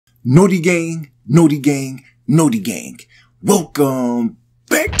Naughty gang, naughty gang, naughty gang. Welcome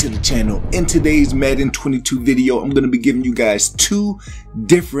back to the channel. In today's Madden 22 video, I'm going to be giving you guys two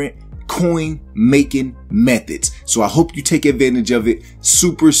different coin making methods. So I hope you take advantage of it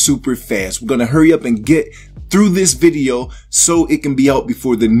super fast. We're going to hurry up and get through this video so it can be out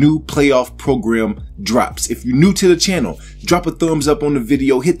before the new playoff program drops. If you're new to the channel, drop a thumbs up on the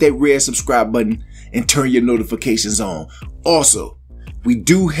video, hit that red subscribe button, and turn your notifications on. Also, we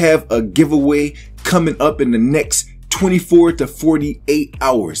do have a giveaway coming up in the next 24 to 48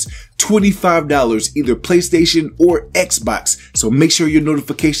 hours. $25, either PlayStation or Xbox. So make sure your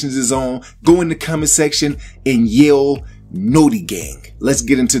notifications is on. Go in the comment section and yell Naughty Gang. Let's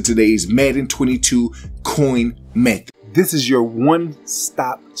get into today's Madden 22 coin method. This is your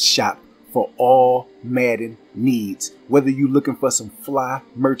one-stop shop for all Madden needs. Whether you're looking for some fly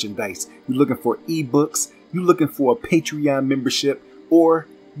merchandise, you're looking for ebooks, you're looking for a Patreon membership, or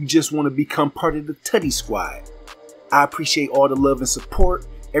you just want to become part of the Tutty Squad. I appreciate all the love and support.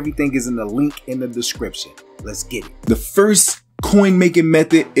 Everything is in the link in the description. Let's get it. The first coin making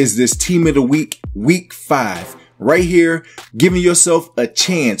method is this team of the week, week 5. Right here, giving yourself a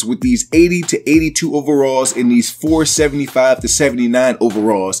chance with these 80 to 82 overalls and these 475 to 79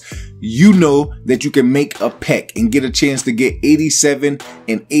 overalls. You know that you can make a pack and get a chance to get 87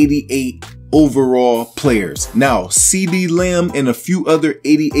 and 88 overall players. Now, CD Lamb and a few other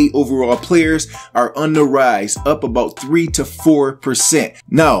 88 overall players are on the rise, up about 3 to 4%.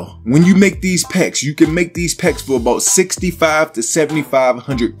 Now, when you make these packs, you can make these packs for about 65 to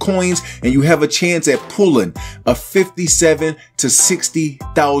 7,500 coins, and you have a chance at pulling a 57 to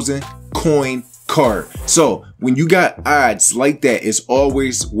 60,000 coin card. So when you got odds like that, it's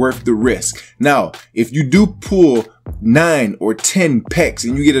always worth the risk. Now, if you do pull 9 or 10 packs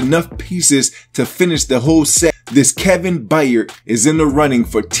and you get enough pieces to finish the whole set, this Kevin Byard is in the running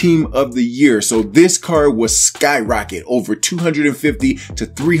for team of the year. So this card was skyrocket over 250 to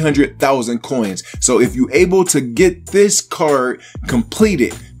 300,000 coins. So if you're able to get this card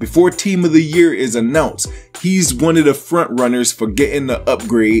completed before team of the year is announced, he's one of the front runners for getting the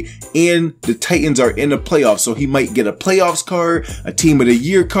upgrade, and the Titans are in the playoffs. So he might get a playoffs card, a team of the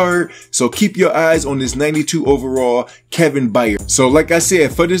year card. So keep your eyes on this 92 overall Kevin Byard. So like I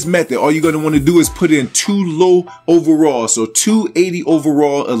said, for this method, all you're going to want to do is put in 2 low overalls. So 280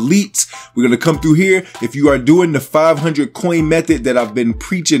 overall elites. We're going to come through here. If you are doing the 500 coin method that I've been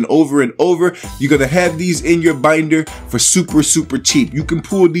preaching over and over, you're going to have these in your binder for super cheap. You can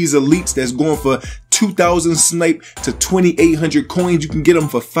pull these elites that's going for 2,000 snipe to 2,800 coins. You can get them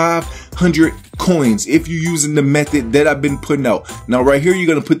for 500 coins if you're using the method that I've been putting out. Now right here, you're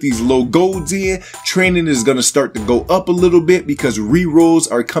going to put these low golds in. Training is going to start to go up a little bit because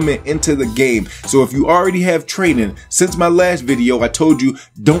rerolls are coming into the game. So if you already have training, since my last video, I told you,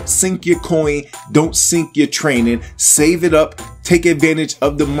 don't sink your coin, don't sink your training, save it up. Take advantage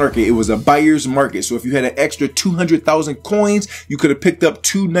of the market. It was a buyer's market. So if you had an extra 200,000 coins, you could have picked up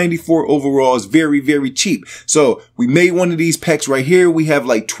 294 overalls very cheap. So we made one of these packs right here. We have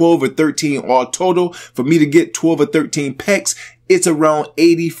like 12 or 13 all total. For me to get 12 or 13 packs, it's around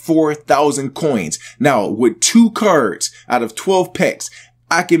 84,000 coins. Now with 2 cards out of 12 packs,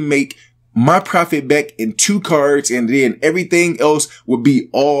 I can make my profit back in 2 cards, and then everything else would be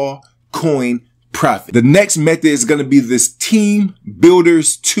all coin profit. The next method is going to be this Team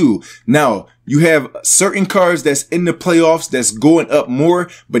Builders 2. Now, you have certain cards that's in the playoffs that's going up more,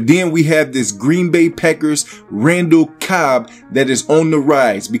 but then we have this Green Bay Packers Randall Cobb that is on the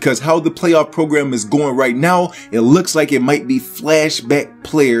rise, because how the playoff program is going right now, it looks like it might be flashback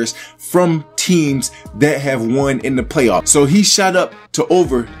players from teams that have won in the playoffs. So he shot up to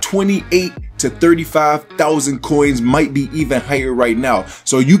over 28 to 35,000 coins, might be even higher right now.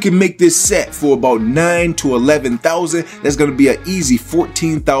 So you can make this set for about 9 to 11,000. That's going to be an easy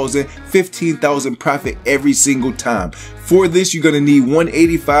 14,000, 15,000 profit every single time. For this, you're going to need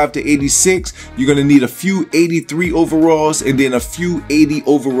 185 to 86. You're going to need a few 83 overalls and then a few 80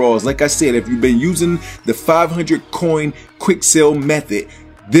 overalls. Like I said, if you've been using the 500 coin quick sale method,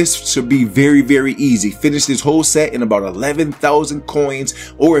 this should be very easy. Finish this whole set in about 11,000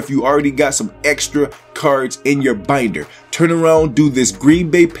 coins, or if you already got some extra cards in your binder, turn around, do this Green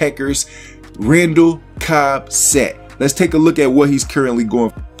Bay Packers Randall Cobb set. Let's take a look at what he's currently going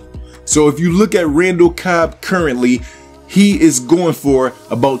for. So if you look at Randall Cobb currently, he is going for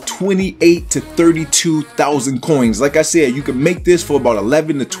about 28 to 32,000 coins. Like I said, you can make this for about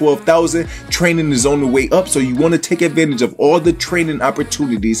 11 to 12,000. Training is on the way up, so you want to take advantage of all the training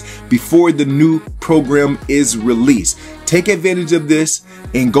opportunities before the new program is released. Take advantage of this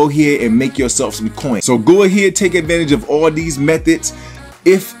and go ahead and make yourself some coins. So go ahead, take advantage of all these methods.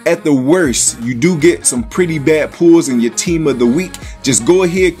 If at the worst you do get some pretty bad pulls in your team of the week, just go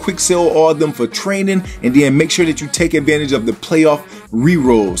ahead, quick sell all of them for training, and then make sure that you take advantage of the playoff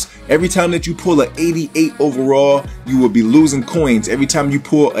re-rolls. Every time that you pull an 88 overall, you will be losing coins. Every time you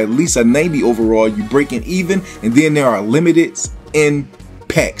pull at least a 90 overall, you breaking even, and then there are limiteds in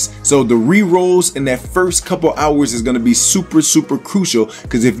packs. So the re-rolls in that first couple hours is going to be super crucial,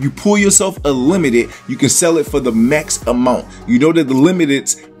 because if you pull yourself a limited, you can sell it for the max amount. You know that the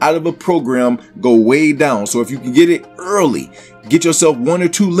limiteds out of a program go way down. So if you can get it early, get yourself 1 or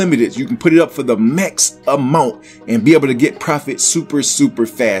 2 limiteds, you can put it up for the max amount and be able to get profit super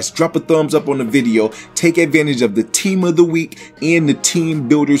fast. Drop a thumbs up on the video. Take advantage of the team of the week and the team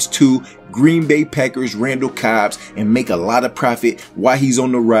builders too. Green Bay Packers, Randall Cobbs, and make a lot of profit while he's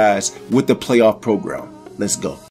on the rise with the playoff program. Let's go.